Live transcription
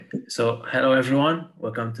Hello everyone.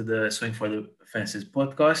 Welcome to the Swing for the Fences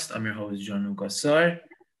podcast. I'm your host, John Lucas Sar.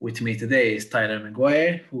 With me today is Tyler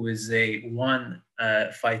McGuire, who is a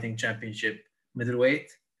fighting championship middleweight.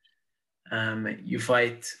 You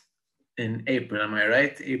fight in April, am I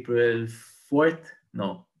right? April 4th?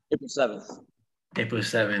 No, April 7th. April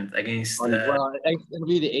 7th against... It'll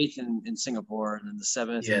be the 8th in Singapore, and then the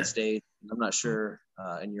 7th in the States. I'm not sure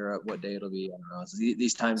in Europe what day it'll be. I don't know. So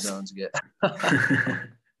these time zones get...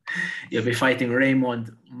 You'll be fighting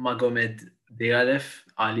Raymond Magomed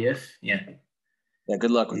Aliev. Yeah. Yeah,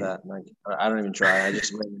 good luck with that. I don't even try. I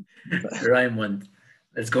just Raymond.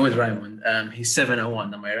 Let's go with Raymond. He's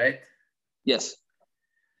 7-1, am I right? Yes.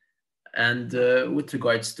 And with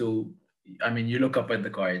regards to, you look up at the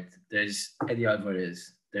card. There's Eddie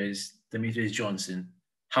Alvarez. There's Demetrius Johnson.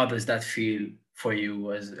 How does that feel for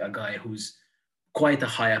you as a guy who's quite a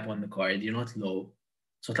high up on the card? You're not low.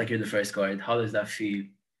 It's not like you're the first card. How does that feel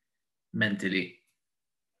mentally?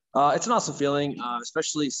 It's an awesome feeling,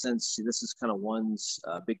 especially since this is kind of one's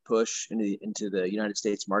big push into the United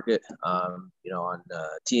States market, on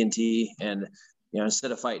TNT. And,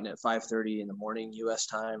 instead of fighting at 5:30 in the morning U.S.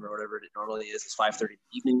 time or whatever it normally is, it's 5:30 in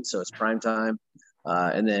the evening, so it's prime time.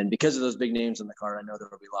 And then because of those big names on the card, I know there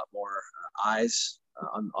will be a lot more eyes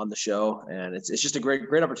on the show. And it's just a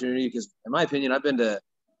great opportunity because, in my opinion, I've been to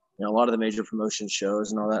a lot of the major promotion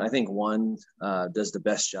shows and all that. I think one does the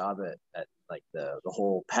best job at like the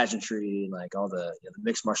whole pageantry and like all the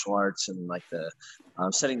mixed martial arts and like the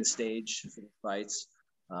setting the stage for the fights.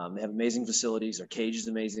 They have amazing facilities. Their cage is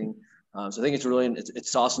amazing. So I think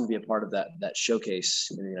it's awesome to be a part of that showcase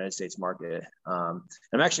in the United States market. I'm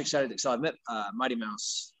actually excited. So I met Mighty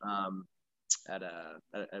Mouse at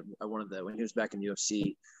one of the, when he was back in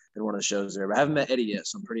UFC, in one of the shows there, but I haven't met Eddie yet,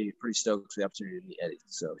 so I'm pretty stoked for the opportunity to meet Eddie.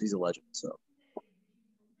 So he's a legend. So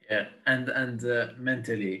yeah, and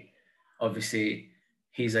mentally, obviously,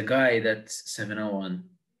 he's a guy that's 7-1.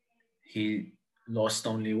 He lost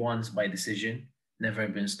only once by decision, never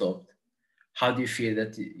been stopped. How do you feel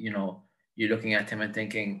that you're looking at him and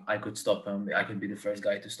thinking, I could stop him, I could be the first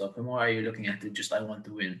guy to stop him, or are you looking at it just, I want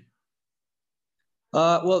to win?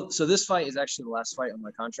 So this fight is actually the last fight on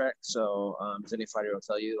my contract. So as any fighter will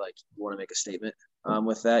tell you, like, you want to make a statement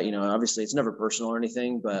with that. Obviously it's never personal or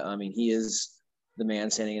anything, but he is the man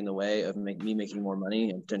standing in the way of me making more money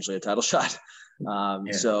and potentially a title shot.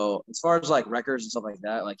 So as far as like records and stuff like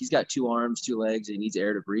that, like he's got 2 arms, 2 legs, and he needs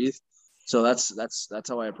air to breathe. So that's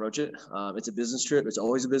how I approach it. It's a business trip. It's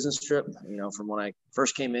always a business trip. From when I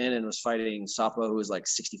first came in and was fighting Sapa, who was like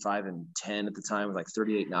 65-10 at the time with like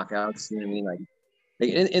 38 knockouts. You know what I mean? Like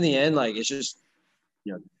in the end, like it's just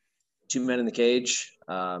 2 men in the cage,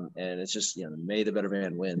 and it's just may the better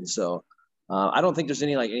man win. So I don't think there's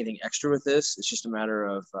anything extra with this. It's just a matter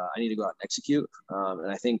of I need to go out and execute. And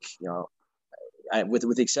I think with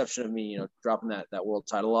the exception of me dropping that world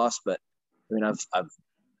title loss, but I've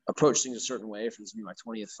approached things a certain way for this being my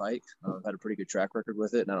 20th fight. I've had a pretty good track record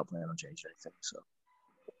with it, and I don't plan on changing anything. So.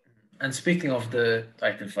 And speaking of the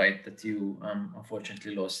title fight that you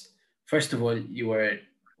unfortunately lost, first of all, you were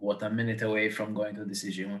a minute away from going to a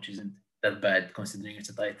decision, which isn't that bad considering it's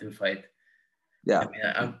a title fight. Yeah,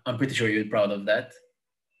 I'm pretty sure you're proud of that.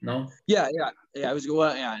 No? Yeah. I was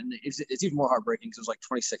and it's even more heartbreaking because it was like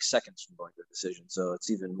 26 seconds from going to a decision, so it's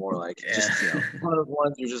even more like just one of those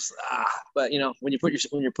ones you're just But when you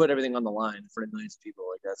put everything on the line in front of millions of people,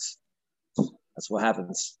 like that's what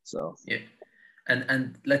happens. So yeah,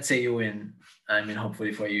 and let's say you win.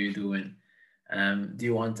 Hopefully for you do win. Do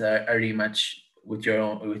you want a rematch with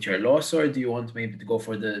your loss, or do you want maybe to go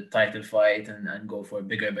for the title fight and go for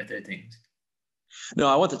bigger, better things? No,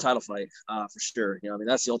 I want the title fight for sure.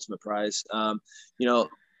 That's the ultimate prize.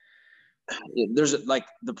 There's like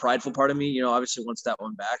the prideful part of me, obviously wants that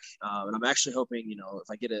one back. And I'm actually hoping, if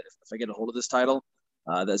I get a hold of this title,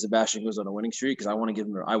 that Sebastian goes on a winning streak, because I want to give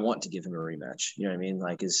him a rematch. You know what I mean?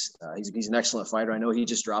 Like he's an excellent fighter. I know he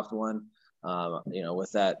just dropped one,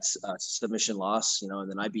 with that submission loss, and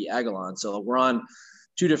then I beat Aguilan. So we're on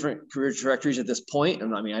 2 different career trajectories at this point.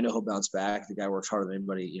 And I know he'll bounce back. The guy works harder than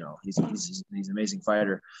anybody. He's an amazing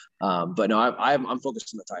fighter. But no, I'm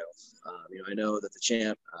focused on the title. I know that the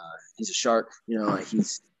champ, he's a shark.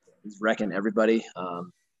 He's wrecking everybody.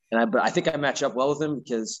 But I think I match up well with him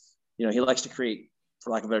because he likes to create,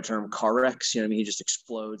 for lack of a better term, car wrecks. He just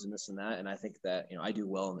explodes and this and that. And I think that I do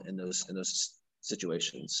well in those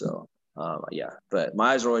situations. So. But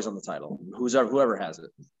my eyes are always on the title, whoever has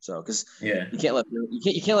it. So, because you can't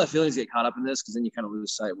let feelings get caught up in this, because then you kind of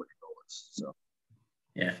lose sight of what your goal is. So,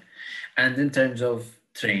 yeah. And in terms of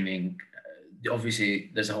training,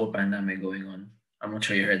 obviously there's a whole pandemic going on. I'm not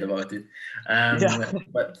sure you heard about it,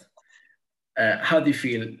 but How do you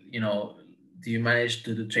feel? Do you manage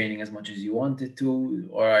to do training as much as you wanted to,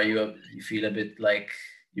 or are you feel a bit like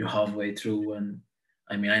you're halfway through? And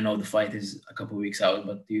I mean, I know the fight is a couple of weeks out,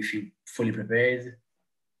 but do you feel fully prepared?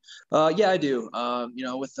 Yeah, I do.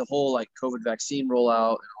 With the whole like COVID vaccine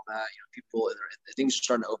rollout and all that, people, things are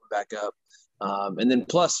starting to open back up. And then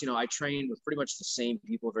plus, I train with pretty much the same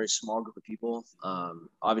people, a very small group of people.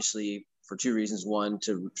 Obviously, for two reasons: one,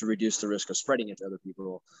 to reduce the risk of spreading it to other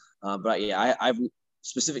people. But yeah, I've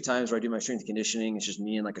specific times where I do my strength and conditioning. It's just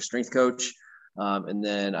me and like a strength coach. And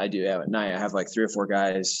then I do at night. I have like 3 or 4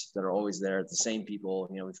 guys that are always there, the same people.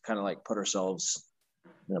 We've kind of like put ourselves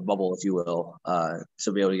in a bubble, if you will,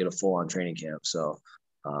 to be able to get a full-on training camp. So,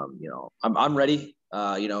 I'm ready.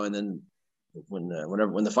 And then when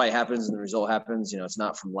the fight happens and the result happens, it's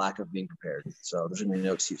not from lack of being prepared. So there's gonna be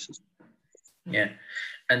no excuses. Yeah,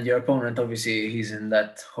 and your opponent, obviously, he's in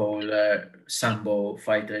that whole sambo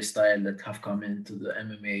fighter style that have come into the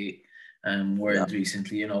MMA world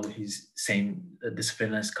recently. He's same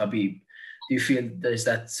discipline as Khabib. Do you feel there's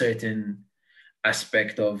that certain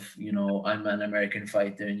aspect of, I'm an American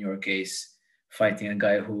fighter in your case, fighting a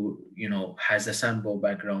guy who, has a sambo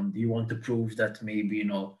background? Do you want to prove that maybe,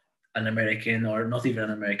 an American, or not even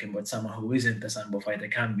an American, but someone who isn't a sambo fighter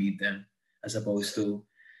can beat them, as opposed to,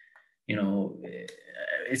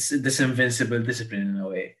 it's this invincible discipline in a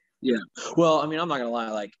way? Yeah. Well, I mean, I'm not gonna lie.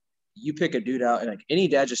 Like, you pick a dude out, and like any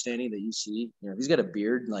Dagestani that you see, if he's got a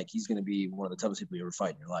beard, like he's gonna be one of the toughest people you ever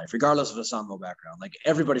fight in your life, regardless of a sambo background. Like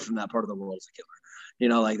everybody from that part of the world is a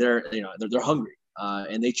killer. Like they're hungry,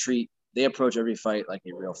 and they approach every fight like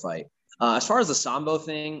a real fight. As far as the sambo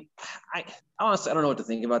thing, I honestly I don't know what to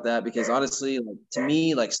think about that, because honestly, like, to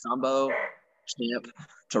me, like sambo champ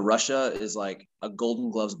to Russia is like a Golden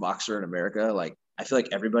Gloves boxer in America. Like, I feel like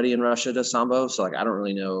everybody in Russia does sambo, so like I don't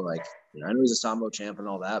really know. Like, I know he's a sambo champ and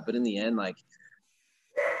all that, but in the end, like,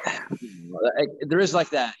 there is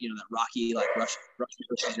like that, that Rocky, like Russia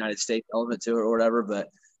versus United States element to it or whatever. But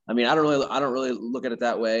I mean, I don't really look at it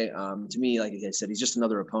that way. To me, like I said, he's just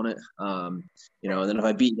another opponent. And then if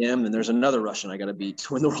I beat him, then there's another Russian I got to beat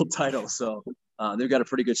to win the world title. So they've got a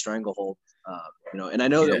pretty good stranglehold. And I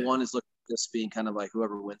know that one is looking at this being kind of like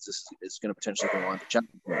whoever wins this is going to potentially go on to challenge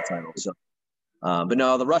for the title. So, but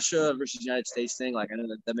no, the Russia versus United States thing, like I know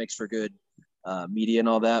that makes for good media and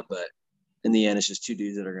all that, but in the end, it's just two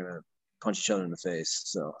dudes that are going to punch each other in the face.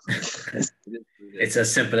 So it's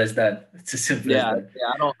as simple as that. It's as simple as that.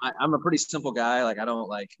 Yeah. I'm a pretty simple guy. Like, I don't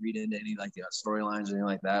like read into any like the storylines or anything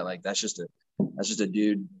like that. Like, that's just a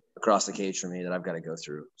dude across the cage for me that I've got to go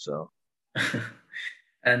through. So,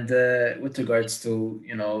 and with regards to,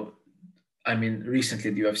 I mean, recently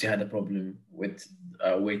the UFC had a problem with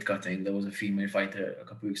weight cutting. There was a female fighter a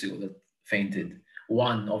couple of weeks ago that fainted.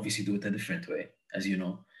 One, obviously, do it a different way, as you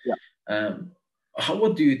know. Yeah.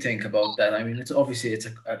 What do you think about that? I mean, it's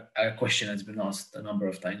a question that's been asked a number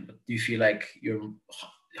of times, but do you feel like you're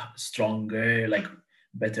stronger, like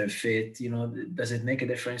better fit? Does it make a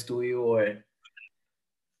difference to you, or?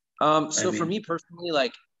 For me personally,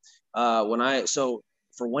 like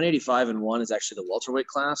for 185 and 1 is actually the welterweight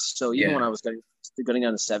class. So even when I was getting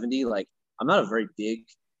down to 70, like I'm not a very big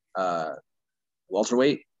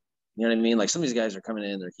welterweight. You know what I mean? Like, some of these guys are coming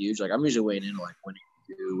in, they're huge. Like, I'm usually weighing in like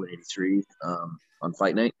 182, 183 on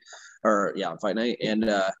fight night, on fight night. And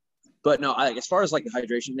but no, as far as like the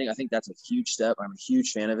hydration thing, I think that's a huge step. I'm a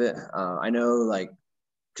huge fan of it. I know, like,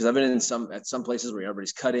 because I've been in some places where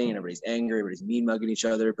everybody's cutting and everybody's angry, everybody's mean mugging each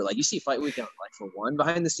other. But like, you see Fight Week, like, for one,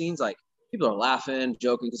 behind the scenes, like, people are laughing,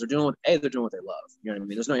 joking, because they're doing what they love. You know what I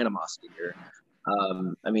mean? There's no animosity here.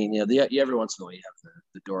 I mean, every once in a while you have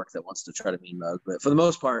the dork that wants to try to mean mug, but for the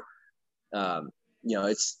most part,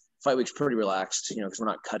 it's Fight Week's pretty relaxed, because we're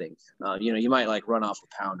not cutting. You might like run off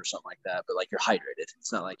a pound or something like that, but like, you're hydrated.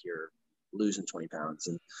 It's not like you're losing 20 pounds.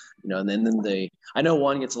 And, and then I know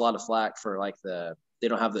one gets a lot of flack for like they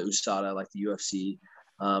don't have the USADA like the UFC.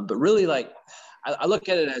 But really, like, I look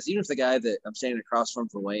at it as, even if the guy that I'm standing across from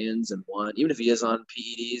for weigh-ins and won, even if he is on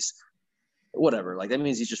PEDs, whatever, like, that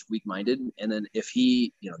means he's just weak-minded. And then if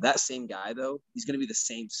he, that same guy though, he's going to be the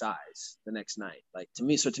same size the next night. Like, to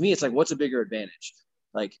me, it's like, what's a bigger advantage?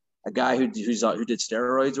 Like, a guy who did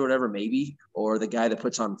steroids or whatever, maybe, or the guy that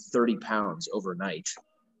puts on 30 pounds overnight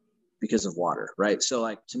because of water, right? So,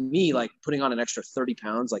 like, to me, like, putting on an extra 30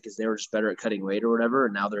 pounds, like, is they were just better at cutting weight or whatever,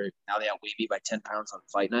 and now they outweigh me by 10 pounds on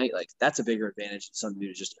fight night. Like, that's a bigger advantage than some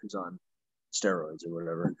dude who's on steroids or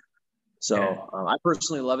whatever. So I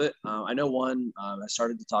personally love it. I know one I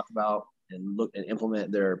started to talk about and look and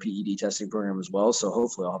implement their PED testing program as well. So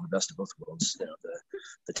hopefully I'll have the best of both worlds,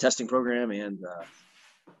 the testing program and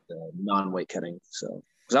the non-weight cutting. So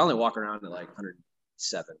because I only walk around at like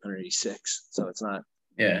 107, 186. So it's not,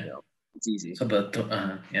 Yeah. it's easy. So, but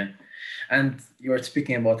yeah. And you're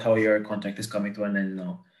speaking about how your contract is coming to an end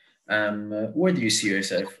now. Where do you see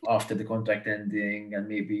yourself after the contract ending, and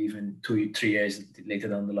maybe even 2-3 years later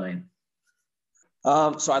down the line?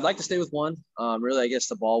 So I'd like to stay with one. Really, I guess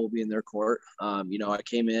the ball will be in their court. I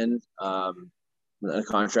came in a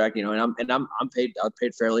contract, and I'm paid. I was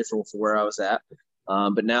paid fairly for where I was at.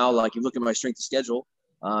 But now, like, you look at my strength of schedule.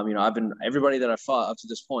 Everybody that I fought up to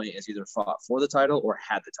this point has either fought for the title or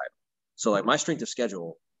had the title. So like my strength of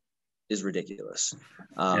schedule is ridiculous.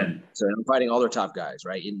 So I'm fighting all their top guys,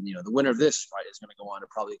 right? And the winner of this fight is going to go on to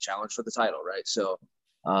probably challenge for the title, right? So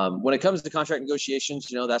when it comes to contract negotiations,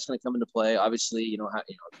 that's going to come into play. Obviously,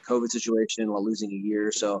 the COVID situation while losing a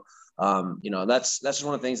year. So that's just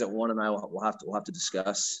one of the things that Juan and I will have to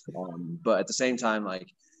discuss. But at the same time,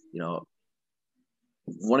 like,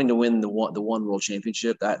 wanting to win the one world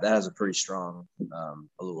championship, that has a pretty strong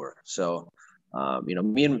allure. So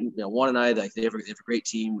me and Juan and I, like, they have a great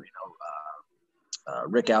team.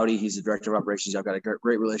 Rick Audi, he's the director of operations. I've got a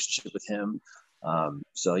great relationship with him.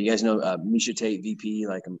 So you guys know Misha Tate, VP.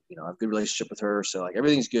 Like, I have a good relationship with her. So like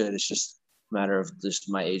everything's good. It's just a matter of just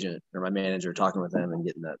my agent or my manager talking with them and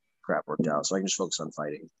getting that crap worked out, so I can just focus on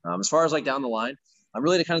fighting. As far as like down the line,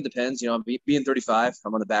 it kind of depends. I'm being 35.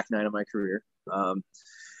 I'm on the back nine of my career.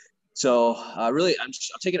 So really, I'm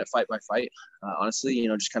taking it fight by fight. Honestly,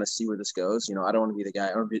 just kind of see where this goes. I don't want to be the guy. I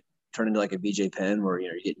don't want to turn into like a BJ Penn where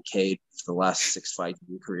you're getting K'd for the last 6 fights of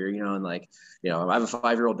your career. And like, I have a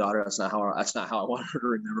 5-year-old daughter. That's not how I want her to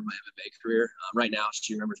remember my MMA career. Right now,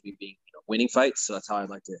 she remembers me being winning fights. So that's how I'd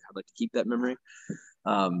like to keep that memory.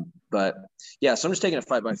 But yeah, so I'm just taking it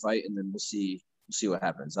fight by fight, and then we'll see what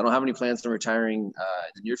happens. I don't have any plans on retiring in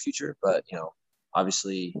the near future, but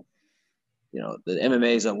obviously, the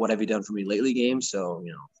MMA is a what have you done for me lately game. So,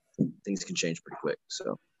 things can change pretty quick.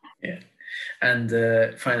 So, yeah. And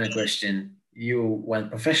final question, you went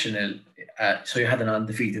professional. So you had an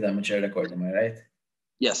undefeated amateur record, am I right?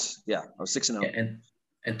 Yes. Yeah. I was 6-0. Yeah, and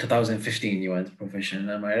in 2015, you went professional,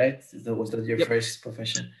 am I right? Was that your first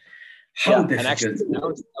profession? How difficult? And actually, that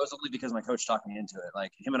was only because my coach talked me into it.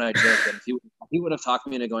 Like, him and I joked that if he would have talked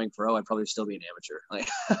me into going pro, I'd probably still be an amateur. Like,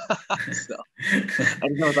 so I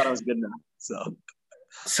just never thought I was good enough.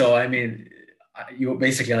 So I mean, you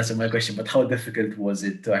basically answered my question. But how difficult was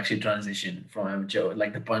it to actually transition from amateur?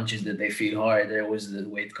 Like, the punches, did they feel harder? Was the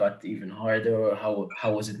weight cut even harder? Or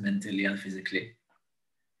how was it mentally and physically?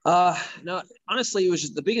 No, honestly, it was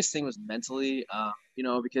just the biggest thing was mentally.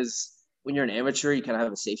 Because when you're an amateur, you kind of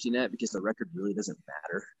have a safety net because the record really doesn't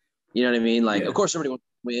matter. You know what I mean? Like, Of course, everybody wants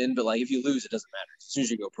to win, but like, if you lose, it doesn't matter. As soon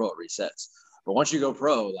as you go pro, it resets. But once you go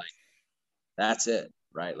pro, like, that's it,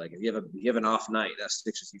 right? Like, if you have an off night, that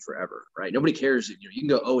sticks with you forever, right? Nobody cares. You can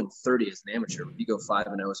go 0-30 as an amateur. If you go 5-0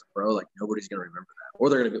 as a pro, like, nobody's gonna remember that, or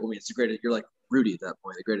they're gonna be. I mean, it's the greatest. You're like Rudy at that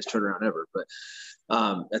point, the greatest turnaround ever. But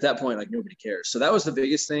at that point, like, nobody cares. So that was the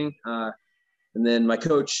biggest thing. And then my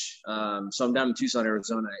coach, so I'm down in Tucson,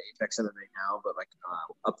 Arizona, at Apex MMA now, but like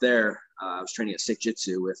up there, I was training at Sick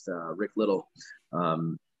Jitsu with Rick Little,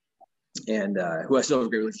 and who I still have a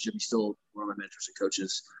great relationship. He's still one of my mentors and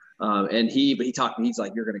coaches. And he talked to me. He's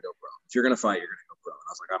like, "You're gonna go pro. If you're gonna fight, you're gonna go pro." And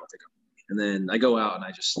I was like, "I don't think I'm." And then I go out and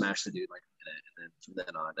I just smash the dude like a minute, and then from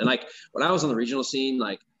then on. And like when I was on the regional scene,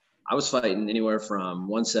 like I was fighting anywhere from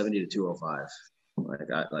 170 to 205.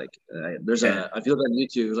 There's if you look on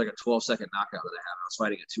YouTube, it was like a 12-second knockout that I had. I was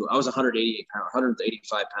fighting I was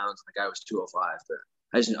 185 pounds, and the guy was 205. But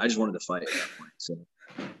I just wanted to fight at that point. So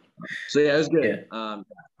yeah, it was good.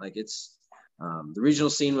 The regional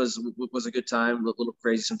scene was a good time, a little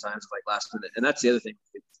crazy sometimes, like last minute. And that's the other thing,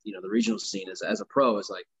 the regional scene is, as a pro,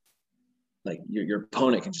 is like your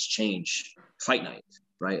opponent can just change fight night,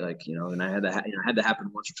 right? Like, and I had that had to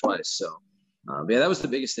happen once or twice. So yeah, that was the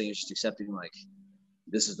biggest thing, is just accepting like,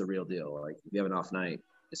 this is the real deal. Like, if you have an off night,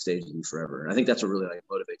 it stays with you forever. And I think that's what really like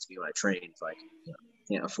motivates me when I train. It's like,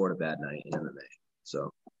 can't afford a bad night in MMA.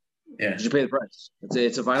 So yeah, you pay the price.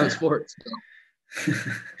 It's a violent sport. So.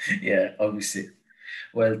 Yeah, obviously.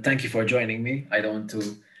 Well, thank you for joining me. I don't want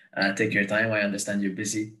to take your time. I understand you're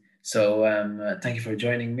busy. So thank you for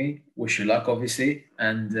joining me. Wish you luck, obviously.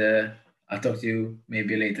 And I'll talk to you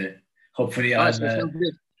maybe later. Hopefully, I'll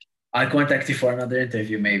contact you for another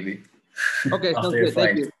interview maybe. Okay, after your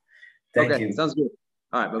fight. Thank you. Thank you. Sounds good.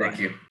 All right, bye-bye. Thank you.